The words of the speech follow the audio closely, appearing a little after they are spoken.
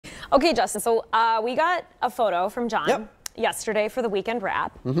Okay, Justin, so we got a photo from John yesterday for the weekend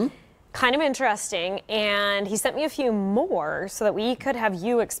wrap. Kind of interesting, and he sent me a few more so that we could have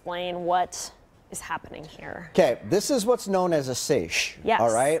you explain what is happening here. Okay, this is what's known as a seiche. Yes.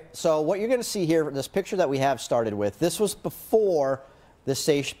 All right, so what you're going to see here, this picture that we have started with, this was before the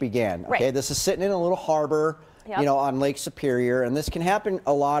seiche began. Okay, right. This is sitting in a little harbor, you know, on Lake Superior, and this can happen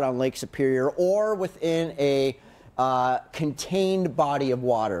a lot on Lake Superior or within a contained body of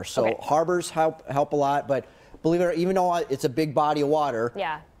water. So harbors help a lot, but believe it or not, even though it's a big body of water,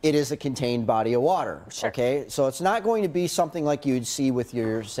 it is a contained body of water. Okay, so it's not going to be something like you'd see with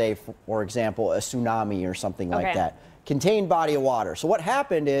your, say, for example, a tsunami or something like that. Contained body of water. So what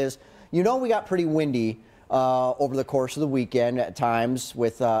happened is, you know, we got pretty windy over the course of the weekend at times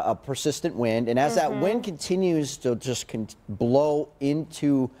with a persistent wind, and as that wind continues to just blow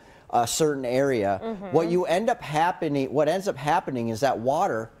into a certain area, what ends up happening is that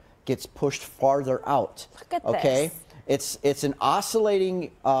water gets pushed farther out. Look at this. It's an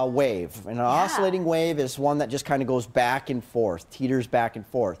oscillating wave, and an oscillating wave is one that just kind of goes back and forth, teeters back and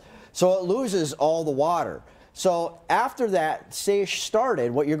forth. So it loses all the water. So after that seiche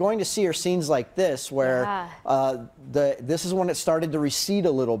started, what you're going to see are scenes like this, where this is when it started to recede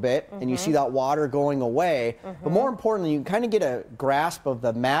a little bit, and you see that water going away. But more importantly, you can kind of get a grasp of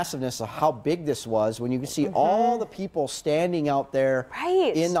the massiveness of how big this was when you can see all the people standing out there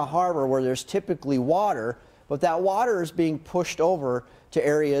in the harbor where there's typically water, but that water is being pushed over to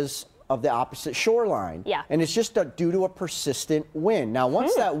areas of the opposite shoreline. And it's just due to a persistent wind. Now,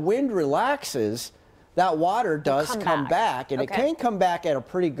 once that wind relaxes, that water does come back, and it can come back at a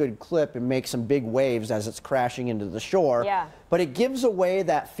pretty good clip and make some big waves as it's crashing into the shore. But it gives away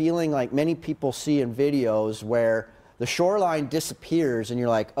that feeling like many people see in videos where the shoreline disappears and you're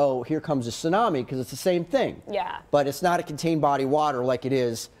like, oh, here comes a tsunami, because it's the same thing. But it's not a contained body of water like it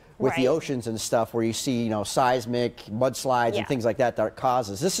is with the oceans and stuff, where you see, you know, seismic, mudslides and things like that that it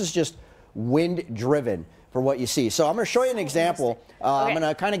causes. This is just wind driven for what you see. So I'm going to show you an example. I'm going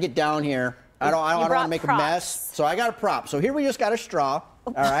to kind of get down here. I don't want to make a mess, so I got a prop. So here we just got a straw,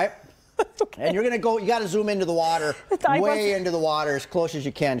 all right? And you're gonna go. You got to zoom into the water, way into the water, as close as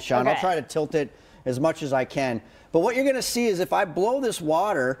you can, Sean. I'll try to tilt it as much as I can. But what you're gonna see is, if I blow this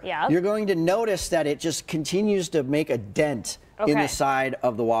water, you're going to notice that it just continues to make a dent in the side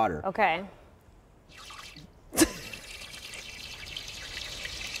of the water. Okay,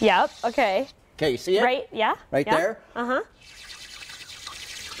 you see it? Right there?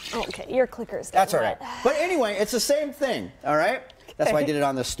 Okay, your clicker's That's all right. But anyway, it's the same thing, all right? That's why I did it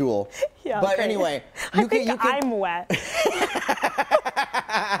on the stool. But anyway, I'm wet.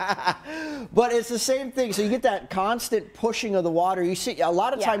 But it's the same thing. So you get that constant pushing of the water. You see, a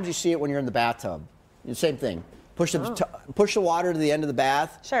lot of times you see it when you're in the bathtub. The same thing. Push the water to the end of the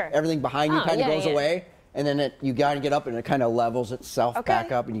bath. Everything behind you kind of goes away, and then you got to get up, and it kind of levels itself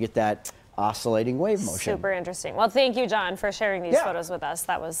back up, and you get that oscillating wave motion. Super interesting. Well, thank you, John, for sharing these photos with us.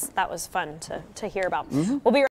 That was fun to hear about. We'll be